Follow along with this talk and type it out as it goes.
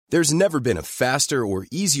There's never been a faster or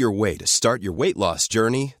easier way to start your weight loss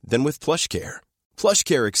journey than with PlushCare.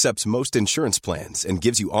 PlushCare accepts most insurance plans and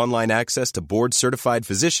gives you online access to board-certified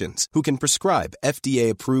physicians who can prescribe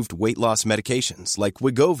FDA-approved weight loss medications like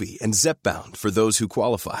Wegovy and Zepbound for those who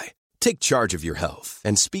qualify. Take charge of your health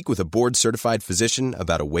and speak with a board-certified physician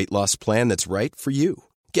about a weight loss plan that's right for you.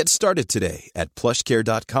 Get started today at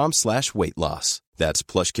plushcare.com/weight-loss. That's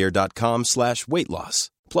plushcare.com/weight-loss.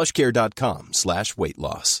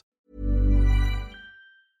 plushcare.com/weight-loss.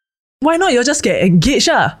 Why not you just get engaged?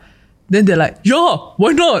 Then they're like, yeah,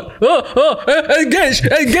 why not? Engaged.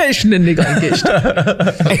 Then they got engaged.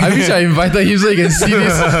 I wish I invited him so you can see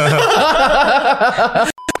this.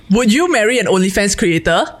 Would you marry an OnlyFans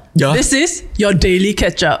creator? Yeah. This is your daily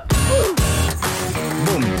catch-up.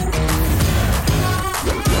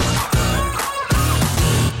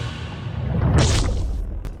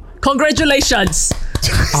 Congratulations!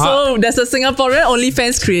 So there's a Singaporean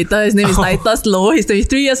OnlyFans creator. His name is Titus Loh. He's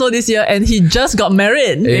 23 years old this year and he just got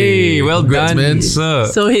married. Hey, well Congrats, done, man. sir.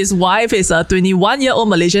 So his wife is a 21-year-old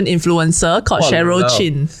Malaysian influencer called Cheryl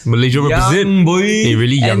Chin. Malaysia represent. boy. Hey,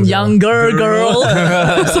 really young. And younger girl.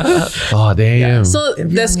 Oh, damn. So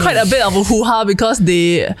there's quite a bit of a hoo-ha because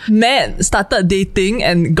they started dating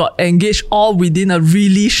and got engaged all within a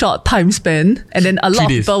really short time span. And then a lot 3 of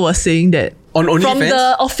days. people were saying that On from OnlyFans?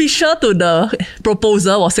 the official to the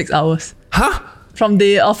proposal was 6 hours. Huh? From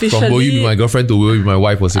the officially... From will you be my girlfriend to will you be my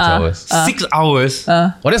wife for 6 hours. 6 hours?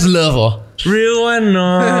 Oh, that's love, oh. Real one,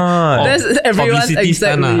 no. That's everyone's Publicity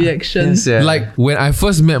exact stunt, reaction. Yes, yeah. Like, when I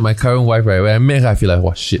first met my current wife, right, when I met her, I feel like,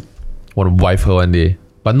 oh, shit. Want to wife her one day.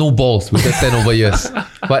 But no balls with that 10 over years.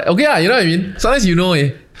 But okay, you know what I mean? Sometimes you know,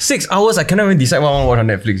 6 hours, I cannot even decide what I want to watch on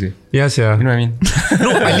Netflix. Yes, yeah. You know what I mean?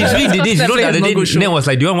 No, I literally did this. You know, the Netflix other is no day, good show. Nat was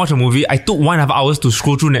like, do you want to watch a movie? I took 1.5 hours to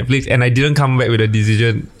scroll through Netflix and I didn't come back with a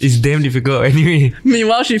decision. It's damn difficult anyway.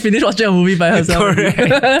 Meanwhile, she finished watching a movie by herself.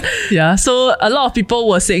 Correct. Yeah, so a lot of people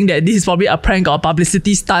were saying that this is probably a prank or a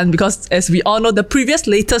publicity stunt because as we all know, the previous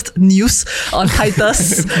latest news on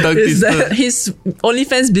Titus is that his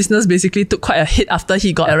OnlyFans business basically took quite a hit after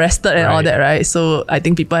he got arrested and all that, right? So I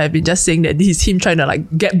think people have been just saying that this is him trying to like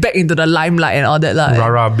get back into the limelight and all that.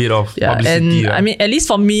 Rara, a bit of Yeah, publicity. and I mean, at least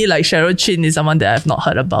for me, like Cheryl Chin is someone that I've not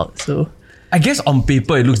heard about. So I guess on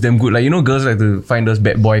paper it looks damn good. Like, you know, girls like to find those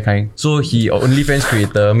bad boy kind. So he OnlyFans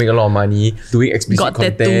creator, make a lot of money, doing explicit Got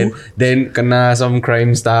content. tattoo. Then kena some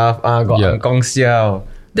crime stuff. Got Yeah. Kong Xiao.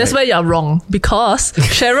 that's where you're wrong because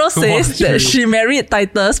Cheryl says that she married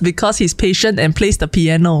Titus because he's patient and plays the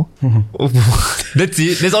piano. That's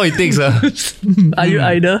it. That's all it takes. Are you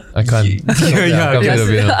either? I can't. yeah, I can't yes. play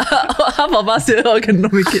the piano. Half of us here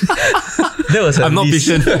cannot make it. That was I'm not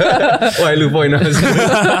patient. What I look for in a husband.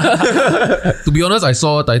 To be honest, I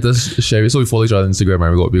saw Titus share it. So we follow each other on Instagram,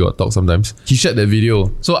 right? We got talk sometimes. He shared that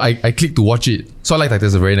video. So I clicked to watch it. So I like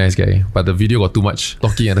Titus, a very nice guy. But the video got too much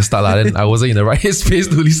talking at the start. Then I wasn't in the right space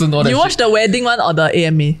to listen to all that You shit. watched the wedding one or the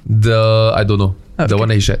AMA? I don't know. The one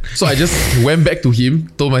that he shared. So I just went back to him,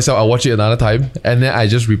 told myself I'll watch it another time, and then I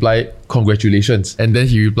just replied, congratulations. And then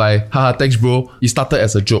he replied, haha, thanks bro. It started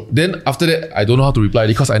as a joke. Then after that, I don't know how to reply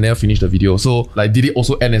because I never finished the video. So like, did it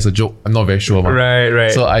also end as a joke? I'm not very sure.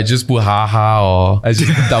 Right. So I just put haha or I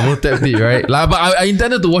just double tapped it, right? Like, but I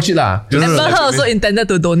intended to watch it lah. Amber Heard also intended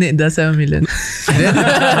to donate the 7 million. Then,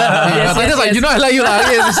 Titus like, you know I like you lah.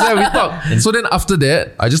 Yes, we talk. So then after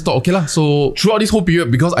that, I just thought, okay lah. So throughout this whole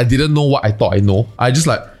period, because I didn't know what I thought I know, I just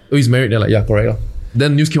like, oh, he's married. They're like, yeah, correct lah.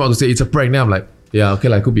 Then news came out to say it's a prank. Then I'm like, yeah, okay,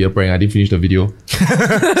 like it could be a prank. I didn't finish the video.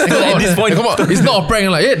 At this point, come on, it's not a prank.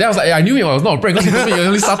 I'm like, yeah, that was like, yeah, I knew it was not a prank because he told me it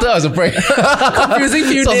only started as a prank. Confusing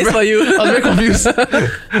few So I was days for you. I was very confused.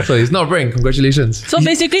 So it's not a prank. Congratulations. So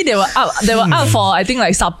basically, they were out for I think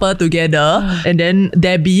like supper together, and then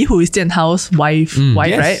Debbie, who is Jian Hao's wife, Yes,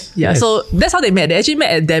 right? Yeah. yes. So that's how they met. They actually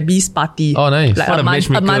met at Debbie's party. Oh, nice. Like What a a month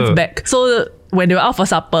matchmaker. back. So when they were out for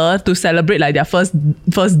supper to celebrate like their first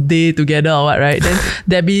day together or what, right? Then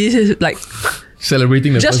Debbie like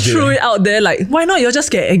Celebrating the just first day, threw right? it out there like, why not you just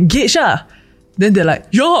get engaged? Then they're like,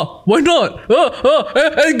 yeah, why not?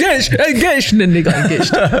 Engaged. Then they got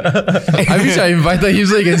engaged. I wish I invited him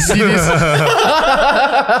so you can see this.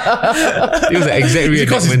 It was an exact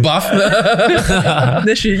Because he's reenactment. buff.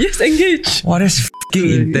 Then she, yes, engaged. Wow, that's f***ing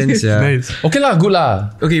intense, yeah. Nice. Okay lah, good lah.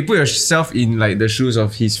 Okay, put yourself in like the shoes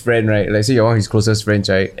of his friend, right? Like say you're one of his closest friends,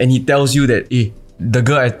 right? And he tells you that, the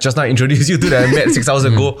girl I just now introduced you to that I met 6 hours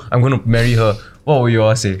ago, I'm going to marry her. What would you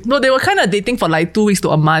all say? No, they were kind of dating for like 2 weeks to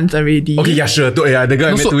a month already. Okay, yeah, sure. Yeah, the girl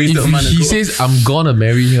I No, met so 2 weeks to a if month he ago. says I'm gonna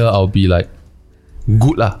marry her, I'll be like,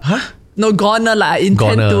 good lah. Huh? No, gonna like I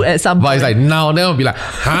intend to at some point. But it's like now, then I'll be like,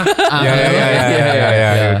 huh?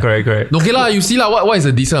 Yeah. Correct. Okay lah, you see lah, what is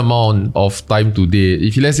a decent amount of time to date?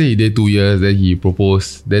 If let's say he did 2 years, then he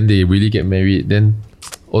proposed, then they really get married, then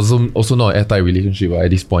also not an airtight relationship at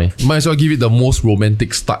this point. Might as well give it the most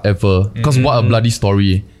romantic start ever. Because what a bloody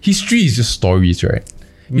story. History is just stories, right?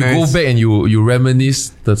 You go back and you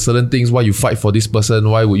reminisce the certain things, why you fight for this person,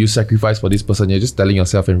 why would you sacrifice for this person. You're just telling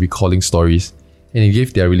yourself and recalling stories. And it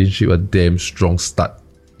gave their relationship a damn strong start,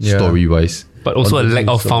 story-wise. But also a lack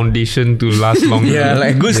of foundation to last longer. Yeah,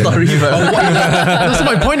 like good story. But So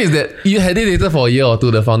my point is that you had it dated for a year or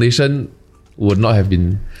two, the foundation would not have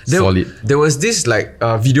been solid. There was this like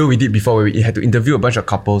video we did before where we had to interview a bunch of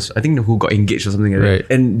couples, I think who got engaged or something like Right.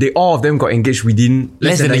 that. And all of them got engaged within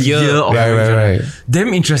less than a year of marriage. Right.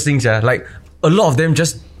 Damn interesting, yeah. Like a lot of them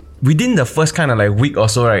just within the first kind of like week or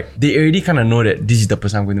so, right, they already kind of know that this is the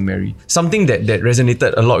person I'm going to marry. Something that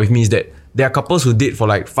resonated a lot with me is that there are couples who date for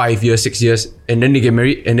like 5 years, 6 years, and then they get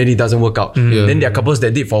married and then it doesn't work out. Then there are couples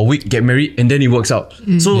that date for a week, get married, and then it works out.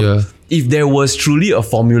 So if there was truly a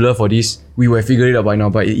formula for this, we would have figured it out by now,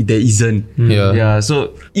 but there isn't.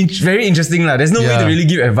 So very interesting lah. There's no way to really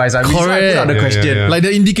give advice. I mean, so I put out the question. Like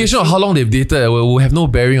the indication of how long they've dated will have no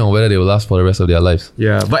bearing on whether they will last for the rest of their lives.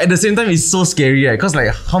 Yeah, but at the same time, it's so scary, right? Because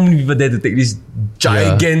like, how many people dare to take this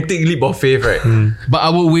gigantic leap of faith, right? But I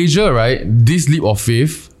would wager, right, this leap of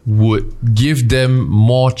faith would give them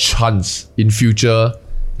more chance in future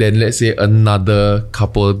than, let's say, another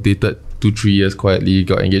couple dated 2-3 years quietly,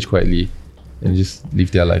 got engaged quietly, and just live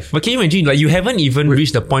their life. But can you imagine, like, you haven't even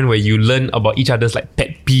reached the point where you learn about each other's like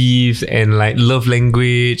pet peeves and like love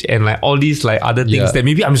language and like all these like other things that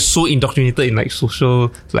maybe I'm so indoctrinated in like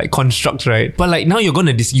social like constructs, right? But like now you're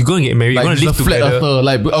gonna get married, Like you're gonna live the flat together. earther,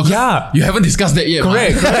 like you haven't discussed that yet.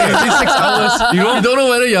 Correct. It's been 6 hours. You don't know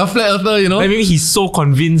whether you're a flat earther. You know. Like maybe he's so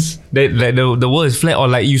convinced that like the world is flat, or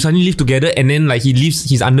like you suddenly live together and then like he leaves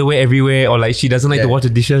his underwear everywhere, or like she doesn't like to wash the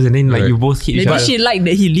dishes, and then like you both hit each Maybe other. she liked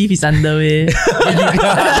that he leave his underwear.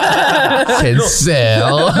 Can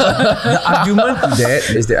sell. The argument to that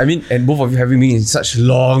is that, I mean, and both of you having been in such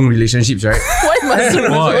long relationships, right? Why must you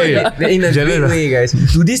In a great way, guys.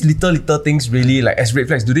 Do these little things really, like as red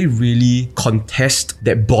flags, do they really contest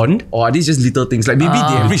that bond? Or are these just little things? Like maybe they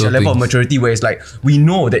have reached a Little level of things. maturity where it's like, we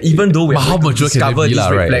know that even though we're But how going to mature can discover they be these lah,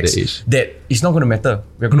 red right, at flags, that age? that it's not going to matter.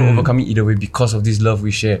 We're going to overcome it either way because of this love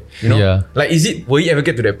we share. You know? Yeah. Like, will you ever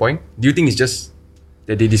get to that point? Do you think it's just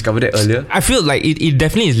that they discovered that earlier? I feel like it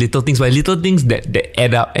definitely is little things, but little things that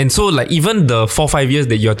add up. And so like even the 4-5 years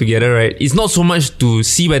that you're together, right, it's not so much to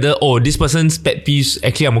see whether, this person's pet peeves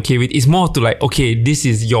actually I'm okay with. It's more to like, okay, this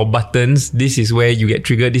is your buttons, this is where you get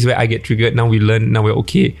triggered, this is where I get triggered. Now we learn, now we're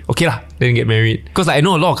okay lah, then get married. Because like, I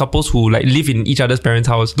know a lot of couples who like live in each other's parents'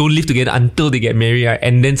 house, don't live together until they get married, right?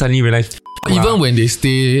 And then suddenly realize Even when they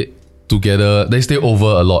stay together, they stay over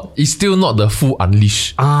a lot. It's still not the full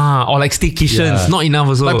unleash. or like staycations, not enough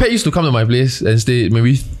also. My pet used to come to my place and stay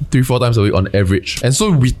maybe 3-4 times a week on average. And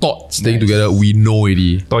so we thought staying together, we know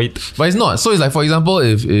already. Toilet. But it's not. So it's like, for example,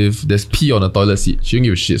 if there's pee on the toilet seat, she don't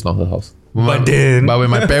give a shit, it's not her house. But when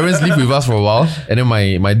my parents live with us for a while, and then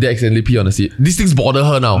my dad accidentally pee on the seat, these things bother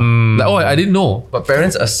her now. Like, I didn't know. But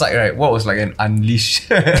parents aside, right, what was like an unleash?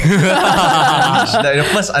 Like the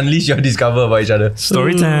first unleash you discover about each other.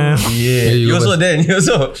 Story time. Yeah. you You go also first. then, you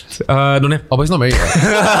also. Don't have. Oh, but it's not married.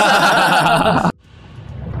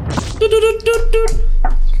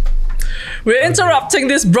 We're interrupting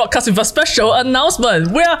this broadcast with a special announcement.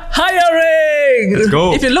 We're hiring! Let's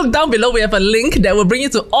go. If you look down below, we have a link that will bring you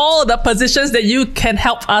to all the positions that you can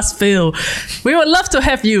help us fill. We would love to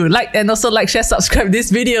have you. Like, share, subscribe this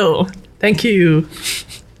video. Thank you.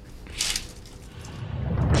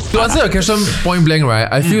 To answer your question point blank,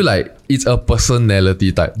 right, I feel like it's a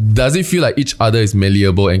personality type. Does it feel like each other is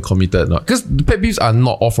malleable and committed or not? Because pet peeves are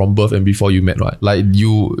not all from birth and before you met, right? Like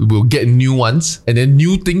you will get new ones, and then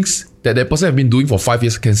new things that person have been doing for 5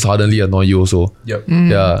 years can suddenly annoy you also. Yep.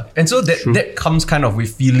 Yeah. And so that comes kind of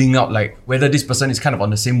with feeling out like whether this person is kind of on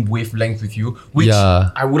the same wavelength with you, which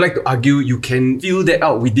I would like to argue you can feel that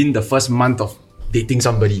out within the first month of dating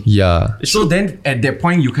somebody. Yeah. So then at that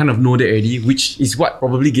point you kind of know that already, which is what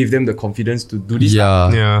probably gave them the confidence to do this.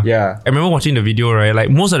 Yeah. Yeah. I remember watching the video, right? Like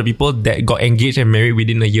most of the people that got engaged and married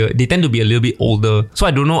within a year, they tend to be a little bit older. So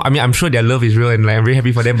I don't know. I mean, I'm sure their love is real and like I'm very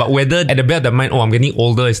happy for them. But whether at the back of their mind, I'm getting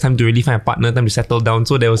older, it's time to really find a partner, time to settle down.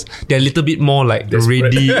 So they're a little bit more like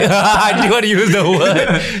ready. I didn't want to use the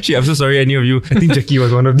word. Shit, I'm so sorry, any of you. I think Jackie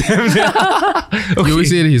was one of them. Okay. He always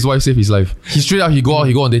say his wife saved his life. He straight up, he go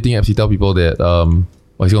on dating apps, he tell people that,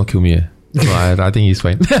 he's gonna kill me. No, I think he's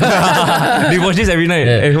fine. They watch this every night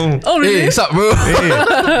at home. Oh, really? Hey, what's up, bro?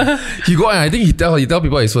 He go and I think he tell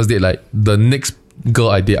people at his first date, like, the next girl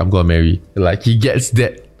I date, I'm gonna marry. Like, he gets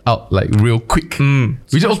that out like real quick.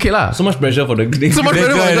 Which is okay lah. So much pressure for the So much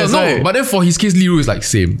better guy, for that's no, right. but then for his case, Lee Ru is like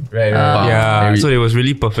same. Right. Yeah, married. so it was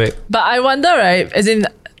really perfect. But I wonder, right? As in,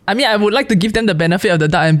 I mean, I would like to give them the benefit of the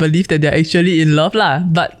doubt and believe that they're actually in love lah.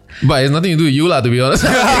 But But it's nothing to do with you lah, to be honest.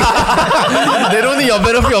 They don't need your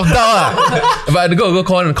benefit of doubt lah. But go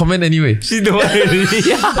call and comment anyway. She don't really.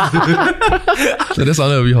 So that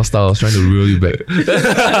sounded a bit hostile. I was trying to reel you back.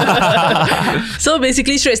 so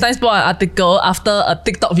basically, Straits Times put an article after a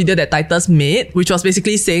TikTok video that Titus made, which was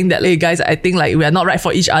basically saying that, hey guys, I think like we are not right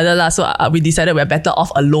for each other lah. So we decided we're better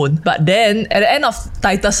off alone. But then at the end of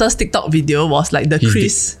Titus's TikTok video was like the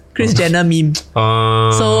Kris Jenner meme.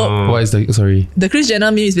 So What is the sorry? the Kris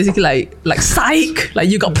Jenner meme is basically like psych, like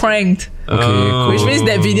you got pranked. Okay, cool. Which means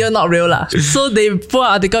that video not real lah. So they put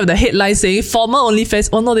an article with the headline saying former OnlyFans,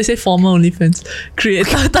 oh no, they say former OnlyFans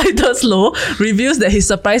creator Titus Low reveals that his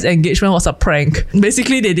surprise engagement was a prank.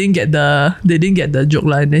 Basically, they didn't get the joke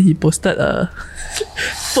lah, and then he posted a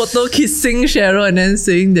photo kissing Cheryl and then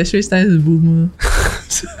saying that Straits Times is boomer.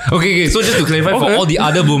 Okay, so just to clarify, for all the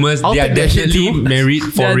other boomers, I'll they are take that shit definitely too. married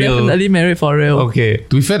for They're real. definitely married for real. Okay.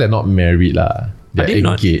 To be fair, they're not married lah. They're did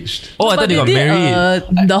not. engaged. Oh, I thought they got did,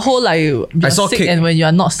 married. the whole like you're saw sick cake. and when you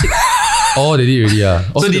are not sick. Oh, they did already, yeah.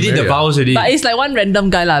 So they did the vows already. But it's like one random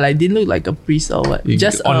guy lah, like didn't look like a priest or what.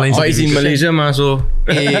 Just online But it's in Malaysia, ma, so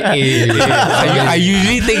I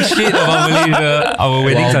usually take shit about Malaysia. Our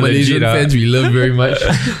weddings are Malaysian legit. fans we love very much.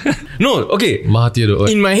 no. Okay, Mahathir doa.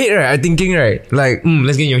 in my head, right, I'm thinking, right, like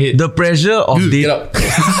Let's get in your head. the pressure of Get dating, up.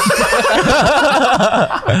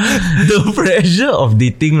 the pressure of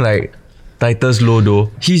dating like Titus Low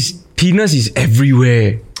though. His penis is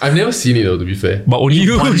everywhere. I've never seen it though, to be fair. But only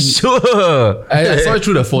You one. sure? I saw it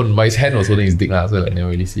through the phone, but his hand was holding his dick lah, so I like, never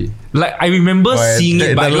really see it. Like I remember seeing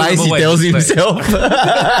it, but I the don't lies remember he what it tells looks like. himself.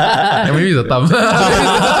 And maybe the thumb.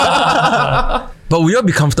 But will you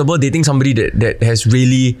be comfortable dating somebody that has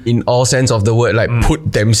really, in all sense of the word, like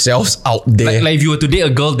put themselves out there? Like if you were to date a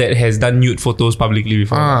girl that has done nude photos publicly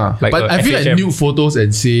before, like But a I feel like FHM. nude photos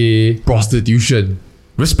and say prostitution.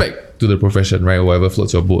 Respect to the profession, right? Whatever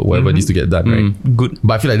floats your boat, whatever needs to get done, right? Good.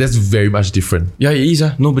 But I feel like that's very much different. Yeah, it is.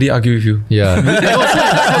 Nobody argue with you. Yeah.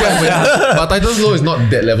 But Titus Low is not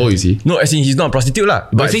that level, you see. No, as in he's not a prostitute lah.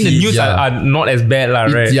 But I think the nudes yeah. are not as bad lah,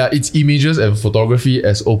 right? Yeah, it's images and photography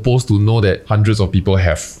as opposed to know that hundreds of people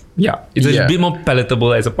have. Yeah. It's a Yeah. bit more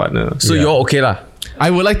palatable as a partner. So Yeah. you're okay lah. I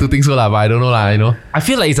would like to think so lah, but I don't know lah, you know. I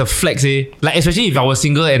feel like it's a flex, Like especially if I was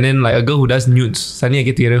single and then like a girl who does nudes, suddenly I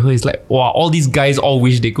get together with her, it's like, wow, all these guys all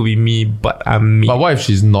wish they could be me, but I'm me. But what if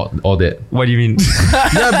she's not all that? What do you mean?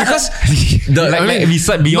 Yeah, because like we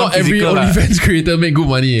start beyond Not every physical lah. OnlyFans creator make good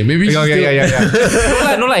money. Maybe she's Yeah.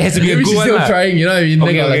 still, no, it has to be a maybe good she's one still lah. trying, you know what I mean?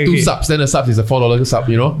 Okay, Then got like okay, two okay. subs, then the subs is a $4 sub,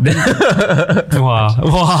 you know?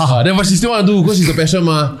 Wow. Then what she still want to do because she's a passion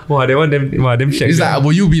ma. Wow, they want them. Wow, them shag. It's like,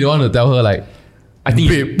 will you be the one to tell her like, I think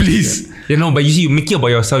babe, please? You know, but you see, you make it about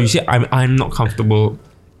yourself. You say, I'm not comfortable.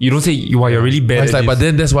 You don't say you're really bad. It's at like, but this.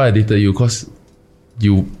 then that's why I dated you because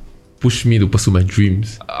you pushed me to pursue my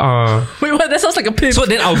dreams. Wait, what? That sounds like a pimp. So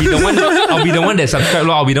then I'll be the one. I'll be the one that subscribe.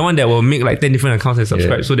 I'll be the one that will make like 10 different accounts and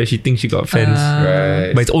subscribe, Yeah. so that she thinks she got fans.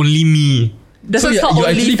 Right. But it's only me. That's So what's you're, called you're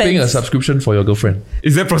actually paying a OnlyFans. subscription for your girlfriend.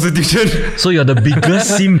 Is that prostitution? so you're the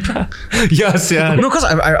biggest simp. Yes, yeah. No, because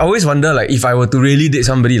I always wonder like if I were to really date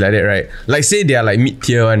somebody like that, right? Like say they are like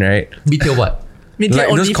mid-tier one, right? Mid-tier what? Mid-tier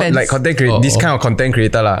Like those OnlyFans. like content creator, this kind of content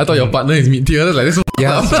creator lah. I thought your partner is mid-tier. That's like, that's so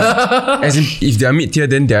As in, if they are mid-tier,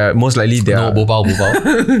 then they are most likely they are. No, bobao.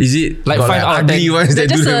 Is it Like got 5 out of ugly 10? ones They're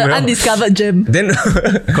that do just them an well? undiscovered gem. Then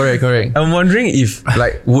correct. I'm wondering if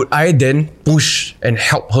like would I then push and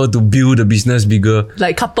help her to build the business bigger?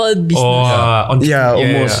 Like couple business. Yeah,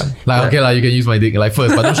 almost. Like, okay lah, you can use my dick like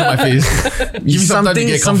first, but don't show my face. Give me some time to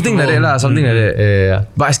get something like that lah, something like that. Yeah.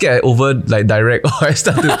 But I scared I over like direct or I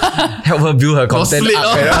start to help her build her content slit, up.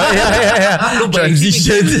 oh. Yeah. No, but it makes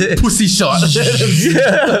Transition. Pussy shot.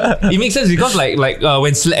 It makes sense because when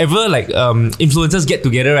influencers get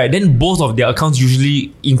together, right, then both of their accounts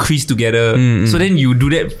usually increase together. So then you do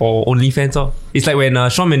that for OnlyFans. It's like when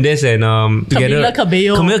Shawn Mendes and together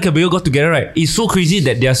Camila Cabello got together, right? It's so crazy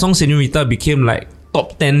that their song Senorita became like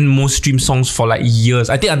top 10 most streamed songs for like years.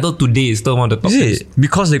 I think until today it's still one of the top 10 Is it?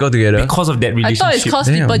 Because they got together. because of that I relationship. thought it's because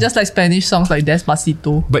Damn. people just like Spanish songs like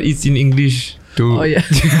Despacito. But it's in English. Oh yeah.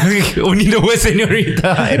 Only the word senorita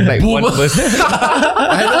and like one verse.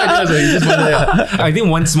 I had no idea. So he just went there. I think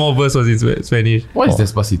one small verse was in Spanish. What is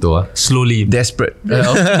Despacito? Slowly. Desperate. But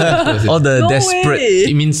All the No desperate. way.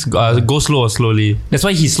 It means go slow or slowly. That's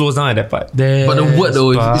why he slows down at that part. the word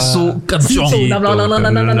though is so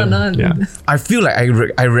kanchong. Yeah. I feel like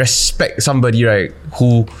I respect somebody, right,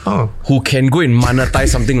 who can go and monetize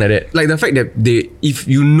something like that. Like the fact that if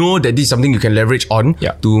you know that this is something you can leverage on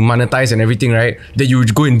to monetize and everything, right, that you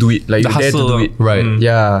go and do it. Like The you dare to hustle, do it. right.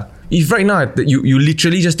 Yeah. If right now you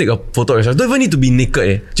literally just take a photo of yourself, don't even need to be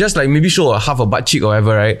naked, just like maybe show half a butt cheek or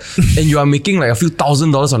whatever, right? And you are making like a few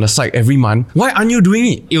 $1,000s on the site every month. Why aren't you doing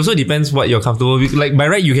it? It also depends what you're comfortable with. Like by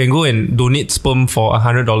right, you can go and donate sperm for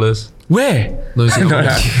 $100. Where? No, you see,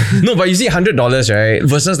 No, but you see $100, right?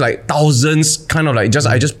 Versus like thousands, kind of like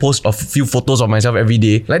I just post a few photos of myself every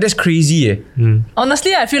day. Like that's crazy.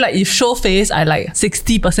 Honestly, I feel like if show face, I like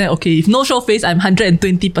 60% okay. If no show face, I'm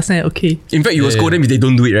 120% okay. In fact, you will scold them if they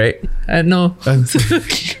don't do it, right? No.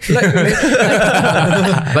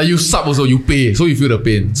 like you sub also, you pay, so you feel the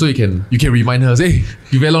pain, so you can remind her, say, hey,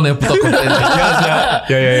 you very long never put up content.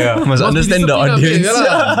 Yeah. Must understand the audience.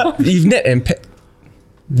 If Nat and Pat,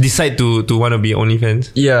 Decide to want to be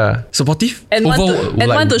OnlyFans. yeah, supportive. And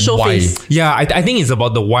want to show why? face. Yeah, I think it's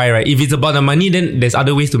about the why, right? If it's about the money, then there's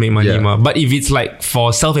other ways to make money, Yeah. ma. But if it's like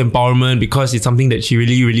for self-empowerment because it's something that she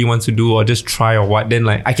really, really wants to do or just try or what, then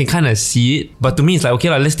like I can kind of see it. But to me, it's like, okay,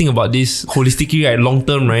 let's think about this holistically, right? Long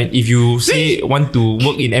term, right? If you say want to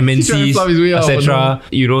work in MNCs, Fluff his way out, etc.,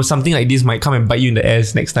 you know, something like this might come and bite you in the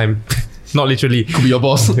ass next time. Not literally. Could be your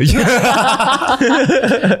boss. So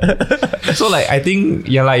like I think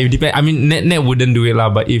it depends. I mean Net wouldn't do it lah,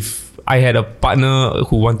 but if I had a partner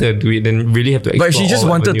who wanted to do it, then really have to explore. But if she just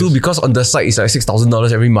all wanted to avenues. because on the site it's like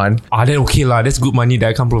 $6,000 every month. then okay lah, that's good money that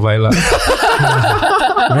I can't provide lah.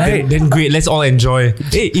 Right? Then great, let's all enjoy.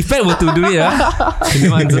 Hey, if Pat were to do it can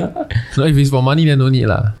you answer? No, if it's for money, then no need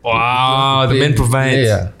lah. Wow, the man provides.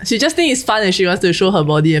 Yeah. She just thinks it's fun and she wants to show her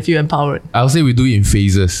body and feel empowered. I'll say we do it in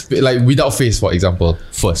phases. Like without face, for example,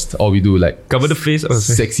 first. Or we do like Cover the face.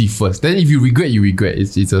 sexy first. Then if you regret, you regret.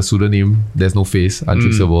 It's a pseudonym. There's no face.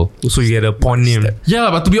 Untraceable. So you get a porn name. Yeah,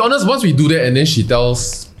 but to be honest, once we do that and then she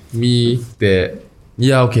tells me that,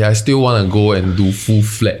 yeah, okay, I still want to go and do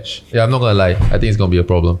full-fledged. Yeah, I'm not going to lie. I think it's going to be a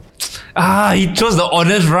problem. He chose the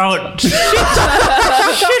honest route. Shit.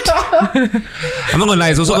 I'm not gonna lie,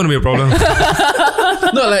 it's also gonna be a problem.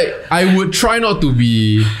 No, like, I would try not to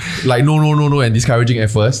be like, no, and discouraging at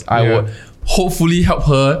first. I would hopefully help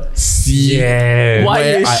her see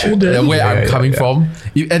Why you shouldn't. where I'm coming from.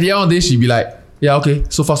 If, at the end of the day, she'd be like, yeah, okay,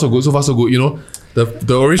 so far so good, you know. The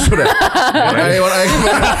already show that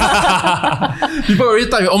people already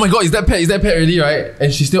type, oh my god, is that pet already, right?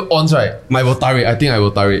 And she's still on, right? I will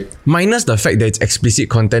tarik. Minus the fact that it's explicit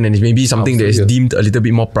content and it's maybe something that is deemed a little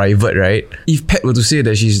bit more private, right? If Pat were to say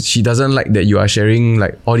that she doesn't like that you are sharing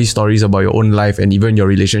like all these stories about your own life and even your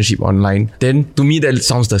relationship online, then to me that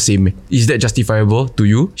sounds the same. Is that justifiable to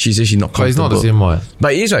you? She says she's not But it's comfortable. not the same one.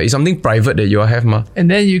 But it is, right? It's something private that you all have, ma. And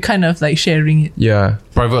then you kind of like sharing it. Yeah.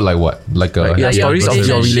 Private like what? Like a Yeah, stories of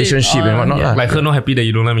your relationship and whatnot. yeah. lah. Like her not happy that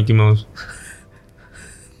you don't like Mickey Mouse.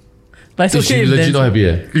 But it's So okay she if legit not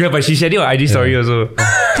there's- happy. Yeah, but she shared it on IG story also.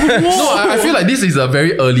 No, I feel like this is a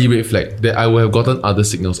very early red flag that I would have gotten other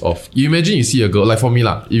signals of. You imagine you see a girl, like for me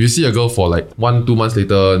lah, if you see a girl for like 1-2 months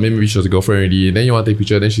later, maybe she was a girlfriend already, then you want to take a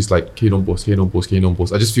picture, then she's like, okay, don't post.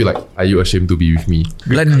 I just feel like, are you ashamed to be with me?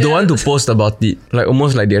 Like they don't want to post about it. Like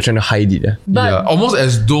almost like they're trying to hide it. But Yeah, almost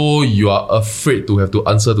as though you are afraid to have to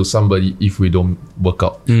answer to somebody if we don't work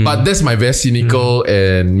out. But that's my very cynical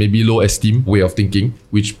and maybe low esteem way of thinking,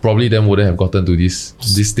 which probably then wouldn't have gotten to this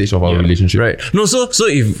stage of our relationship. Right. No, so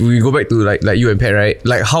if we go back to like you and Pat, right?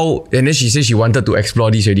 Like how, and then she said she wanted to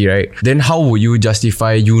explore this already, right? Then how would you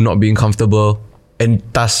justify you not being comfortable and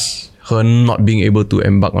thus her not being able to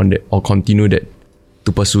embark on that or continue that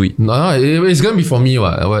to pursue it? No, it's gonna be for me,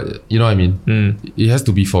 what? You know what I mean? It has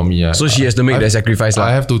to be for me. So she has to make that sacrifice, I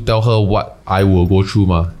lah. have to tell her what I will go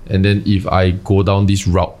through, and then if I go down this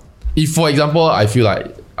route, if for example I feel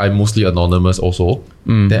like I'm mostly anonymous also,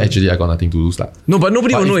 then actually I got nothing to lose, lah. No, but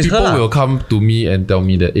nobody will But know if it's her, people lah. will come to me and tell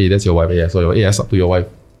me that, hey, that's your wife. Yeah, so hey, that's up to your wife.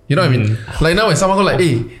 You know what I mean? Like now when someone go like,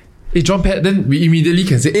 hey, John Pat, then we immediately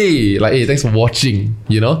can say, hey, thanks for watching,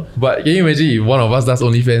 you know? But can you imagine if one of us does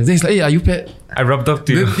OnlyFans, then it's like, hey, are you Pat? I rubbed off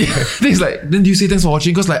to you. Then it's like, then do you say thanks for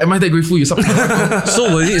watching? Because like, am I that grateful you subscribe?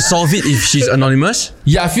 So will it solve it if she's anonymous?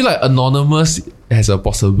 Yeah, I feel like anonymous has a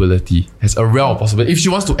possibility, has a realm of possibility. If she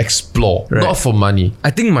wants to explore, Right. not for money. I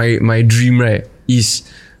think my dream, right, is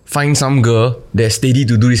find some girl they're steady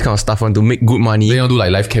to do this kind of stuff, want to make good money. They don't do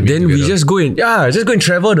like live camming Then we together. just go and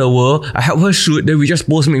travel the world. I help her shoot. Then we just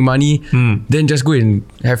post, make money. Then just go and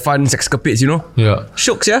have fun, sexcapades, you know. Yeah.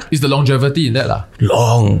 Shooks, yeah. Is the longevity in that lah?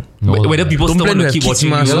 Long. Whether people Don't still plan want to to have keep kids, watching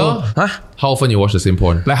you. mah, so- Huh? How often you watch the same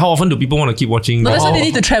porn? Like how often do people want to keep watching? No, that's why they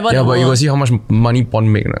need to travel Yeah, the but you world. gotta see how much money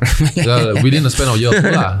porn make. Within the span of a year or two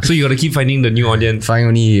lah. So you gotta keep finding the new audience. Fine,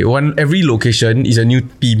 only every location is a new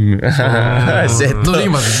team. Set. No, you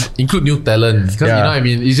must include new talent. Because Yeah. you know what I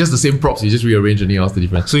mean? It's just the same props, you just rearrange anything else to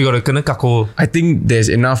different. So you gotta kena kako. I think there's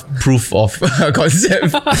enough proof of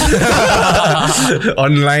concept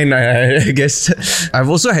online. I guess I've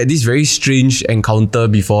also had this very strange encounter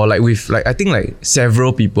before, like with I think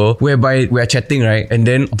several people, whereby we are chatting, right, and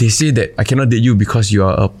then they say that I cannot date you because you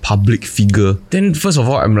are a public figure. Then first of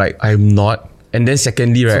all, I'm like, I'm not. And then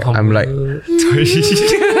secondly, right, I'm like,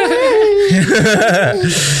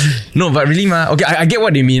 no, but really, okay, I get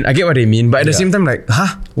what they mean. But at the same time, like,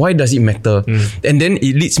 why does it matter? And then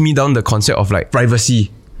it leads me down the concept of like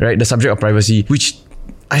privacy, right? The subject of privacy, which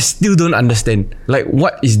I still don't understand. Like,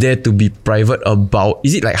 what is there to be private about?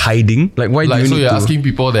 Is it like hiding? Like, why do you So need you're to? asking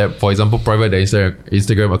people that, for example, private their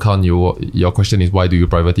Instagram account, your question is why do you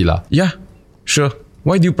private it lah? Yeah, sure.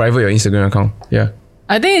 Why do you private your Instagram account? Yeah.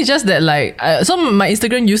 I think it's just that so my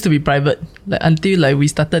Instagram used to be private like until like we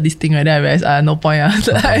started this thing, right? Then I realized no point.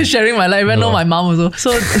 I'm sharing my life. I know my mom also.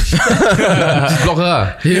 So Just block her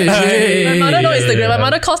lah. my mother no Instagram. My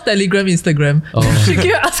mother calls Telegram Instagram. She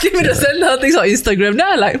keep asking me to send her things on Instagram. Then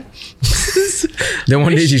I like. Then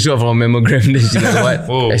one day she showed up from a mammogram. Then she's like, what?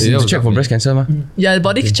 Whoa. As in Yeah, to check for breast cancer, ma? Yeah,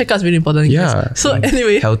 body checkup is really important. Yeah. So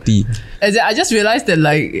anyway, Healthy. as in, I just realized that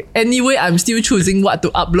like anyway, I'm still choosing what to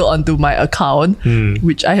upload onto my account,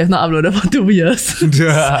 which I have not uploaded for 2 years.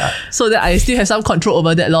 So that I still have some control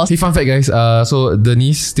over that loss. Hey, fun fact, guys. So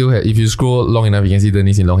Denise still had. If you scroll long enough, you can see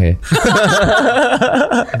Denise in long hair.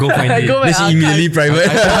 Go find I it. go Then she immediately private.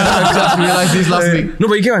 I just realized this last week. No,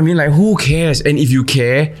 but you get what I mean? Like, who cares? And if you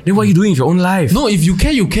care, then what are you doing with your own life? No, if you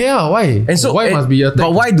care, you care. Why? And so why must be attacked?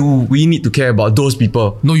 But why do we need to care about those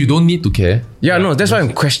people? No, you don't need to care. Yeah, no, that's why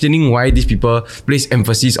I'm questioning why these people place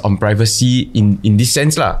emphasis on privacy in this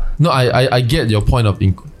sense lah. No, I get your point of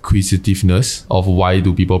inquisitiveness of why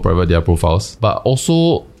do people private their profiles, but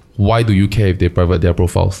also why do you care if they private their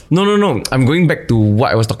profiles? No. I'm going back to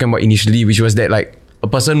what I was talking about initially, which was that like a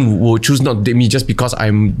person will choose not to date me just because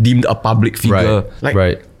I'm deemed a public figure. Right, Like,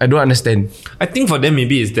 right. I don't understand. I think for them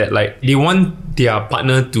maybe it's that like they want their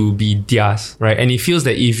partner to be theirs, right? And it feels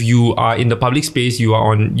that if you are in the public space, you are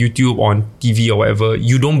on YouTube, on TV or whatever,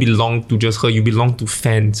 you don't belong to just her, you belong to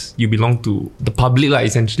fans. You belong to the public lah,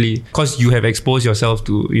 essentially. Because you have exposed yourself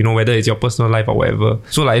to, you know, whether it's your personal life or whatever.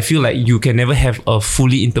 So like I feel like you can never have a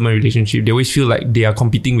fully intimate relationship. They always feel like they are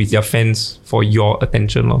competing with their fans for your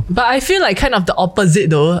attention lor. But I feel like kind of the opposite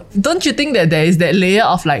though. Don't you think that there is that layer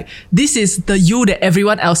of like, this is the you that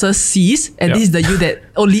everyone else sees and this is the you that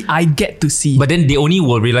only I get to see. But then they only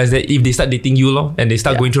will realize that if they start dating you lor, and they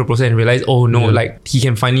start going through a process and realize, oh no, like he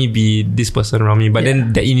can finally be this person around me. But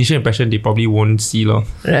then the initial impression they probably won't see lor.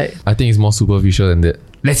 Right. I think it's more superficial than that.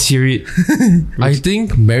 Let's hear it. I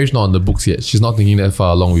think marriage not on the books yet. She's not thinking that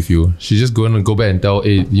far along with you. She's just going to go back and tell,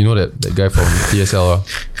 hey, you know that guy from TSL,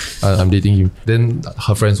 I'm dating him. Then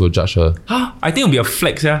her friends will judge her. I think it'll be a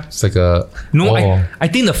flex, yeah. It's like a No, I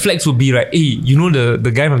think the flex would be like, hey, you know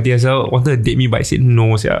the guy from TSL wanted to date me but I said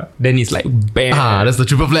no, yeah. Then it's like bam. that's the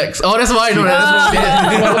triple flex. Oh, that's why I know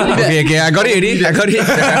that. Okay, I got it already.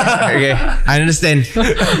 Okay, I understand.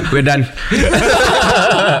 We're done.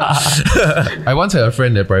 I once had a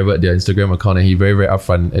friend that private their Instagram account and he very, very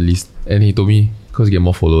upfront at least. And he told me, because you get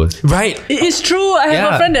more followers. Right. It is true. I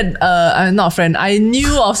have a friend that not a friend. I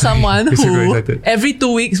knew of someone You're so who excited. every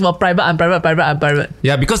 2 weeks will private.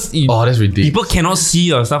 Yeah, because That's ridiculous. people cannot see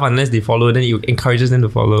your stuff unless they follow, then it encourages them to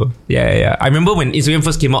follow. Yeah. I remember when Instagram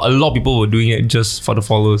first came out, a lot of people were doing it just for the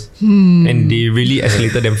followers. And they really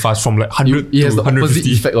escalated them fast from like 100 It to has the opposite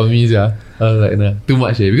 150. effect on me, yeah. I was like, nah, too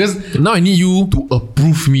much, because now I need you to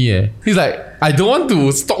approve me, He's like, I don't want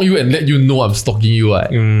to stalk you and let you know I'm stalking you,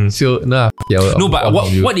 So, No, but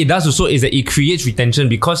what it does also is that it creates retention,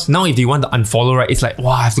 because now if they want to unfollow, right, it's like,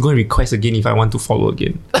 wow, I have to go and request again if I want to follow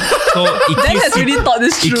again. So it Dan keeps has really thought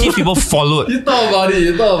this it through. keeps people followed. You thought about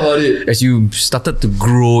it. As you started to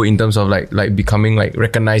grow in terms of like becoming like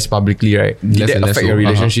recognized publicly, right? Did that affect your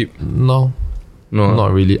relationship? No,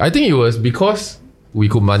 not really. I think it was because we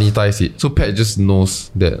could monetize it. So Pat just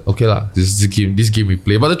knows that, okay lah, this game we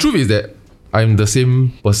play. But the truth is that I'm the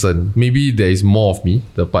same person. Maybe there is more of me,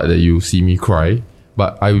 the part that you see me cry.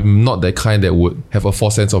 But I'm not that kind that would have a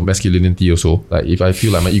false sense of masculinity also. Like if I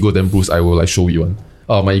feel like my ego then bruised, I will like show it one.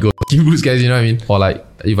 oh, my ego boost, guys, you know what I mean? Or like,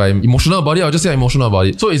 if I'm emotional about it, I'll just say I'm emotional about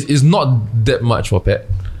it. So it's not that much for pet.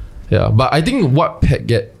 Yeah, but I think what pet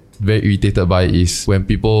get very irritated by is when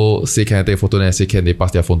people say, can I take a photo? And I say, can they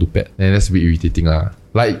pass their phone to pet? And that's a bit irritating.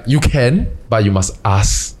 Like, you can, but you must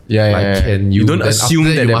ask. Like, can you? You don't assume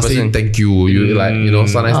that you must say thank you. You like, you know,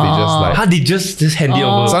 sometimes they just like. How they just hand it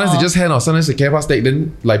over? Sometimes they just hand, or sometimes they can pass take.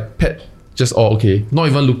 Then like pet just okay, not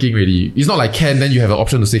even looking ready. It's not like can, then you have an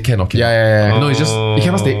option to say can or can. No, it's just you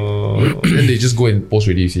can pass take. Then they just go and post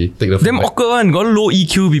ready. You see, take the phone. Them awkward one, got low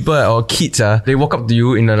EQ people or kids. They walk up to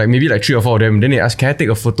you in like maybe like 3 or 4 of them. Then they ask, can I take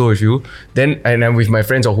a photo with you? Then and I'm with my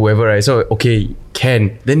friends or whoever, right? So okay,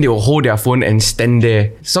 can. Then they will hold their phone and stand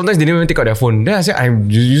there. Sometimes they don't even take out their phone. Then I say, I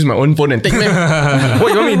use my own phone and take them.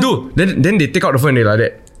 What you want me to do? Then they take out the phone and they like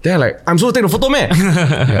that. They're like, I'm supposed to take the photo, man.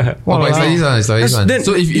 But it's like this one. Then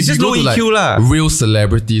So if it's you just go low to like EQ lah. real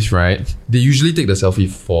celebrities, right? They usually take the selfie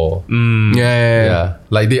for Yeah.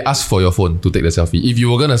 like they ask for your phone to take the selfie. If you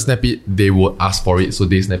were gonna snap it, they would ask for it, so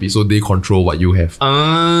they snap it. So they control what you have.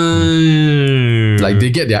 Like they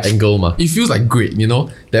get their angle ma. It feels like great, you know.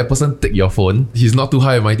 That person take your phone. He's not too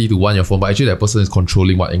high and mighty to want your phone, but actually that person is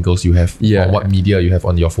controlling what angles you have, or what media you have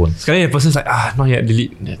on your phone. Sekali the person's like, not yet,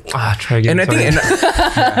 delete. Try again. And I think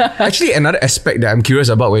actually another aspect that I'm curious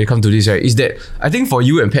about when it comes to this, right, is that I think for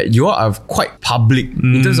you and Pat, you all are quite public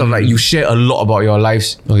in terms of like you share a lot about your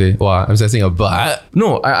lives. Okay, wow, I'm sensing a but.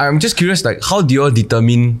 No, I'm just curious, like how do you all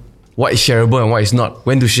determine what is shareable and what is not?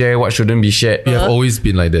 When to share, what shouldn't be shared? We have always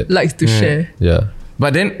been like that. Likes to share. Yeah.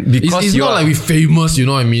 But then because It's not like we're famous, you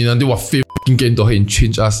know what I mean? Until what fame get into her and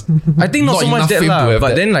change us. I think not so much enough that fame to lah. have But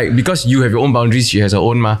that. then like because you have your own boundaries, she has her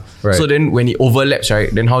own ma. Right. So then when it overlaps, right,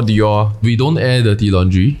 then how do you all? We don't air dirty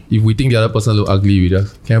laundry. If we think the other person look ugly, we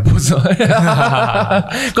just can I post?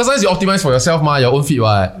 Because sometimes you optimize for yourself, ma, your own feed,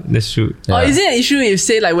 what? That's true. Or is it an issue if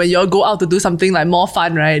say like when you all go out to do something like more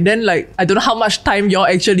fun, right? Then like I don't know how much time you all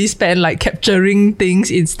actually spend like capturing things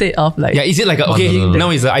instead of like Yeah, is it like no. Now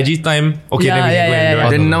is the IG time? Okay, Yeah, then we can go yeah, and yeah.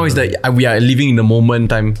 Then now is that we are living in the moment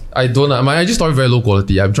time. I don't know. My IG story very low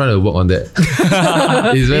quality. I'm trying to work on that.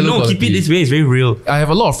 It's very low quality. keep it this way. It's very real. I have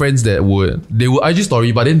a lot of friends that would IG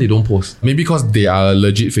story, but then they don't post. Maybe because they are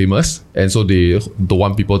legit famous, and so they don't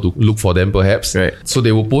want people to look for them, perhaps. Right. So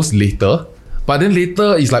they will post later. But then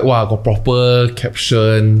later it's like, wow, got proper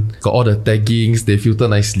caption, got all the taggings, they filter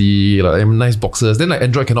nicely, like nice boxes. Then like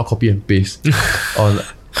Android cannot copy and paste on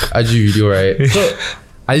IG video, right? So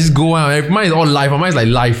I just go on. Mine is all live. Mine is like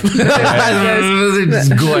live.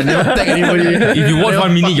 Just go and never tag anybody. If you watch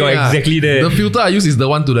 1 minute, you're exactly there. The filter I use is the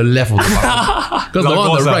one to the left of the bar. Because the one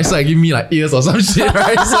on the right side give me like ears or some shit,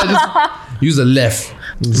 right? So I just use the left.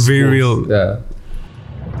 Very real. Yeah.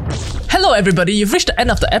 hello everybody, you've reached the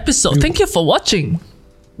end of the episode. Thank you for watching.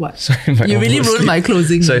 What? Sorry, You really ruined my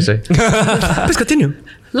closing. Sorry. Please continue.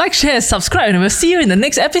 Like, share, subscribe, and we'll see you in the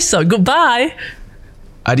next episode. Goodbye.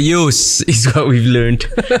 Adios is what we've learned.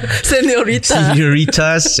 Senorita.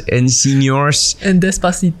 Senoritas and seniors. And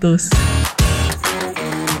Despacitos.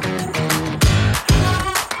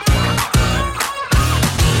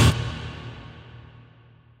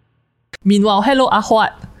 Meanwhile, hello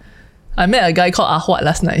Ahwat. I met a guy called Ahwat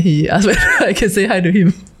last night. He asked whether I can say hi to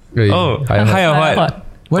him. Really? Oh, Hi. hi, Ahwat. what?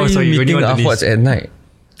 Why are you when meeting want to Ahwats leave? at night?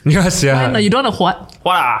 Yes, No, yeah. you don't want a what?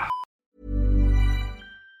 Wow.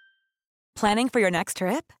 Planning for your next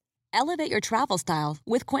trip? Elevate your travel style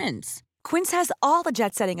with Quince. Quince has all the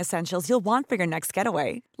jet-setting essentials you'll want for your next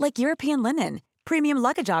getaway, like European linen, premium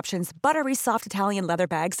luggage options, buttery soft Italian leather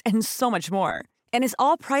bags, and so much more. And is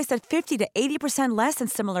all priced at 50 to 80% less than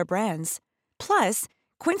similar brands. Plus,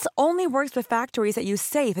 Quince only works with factories that use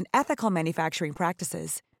safe and ethical manufacturing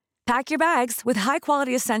practices. Pack your bags with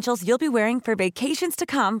high-quality essentials you'll be wearing for vacations to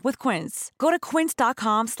come with Quince. Go to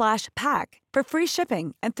quince.com/pack for free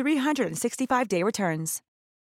shipping and 365-day returns.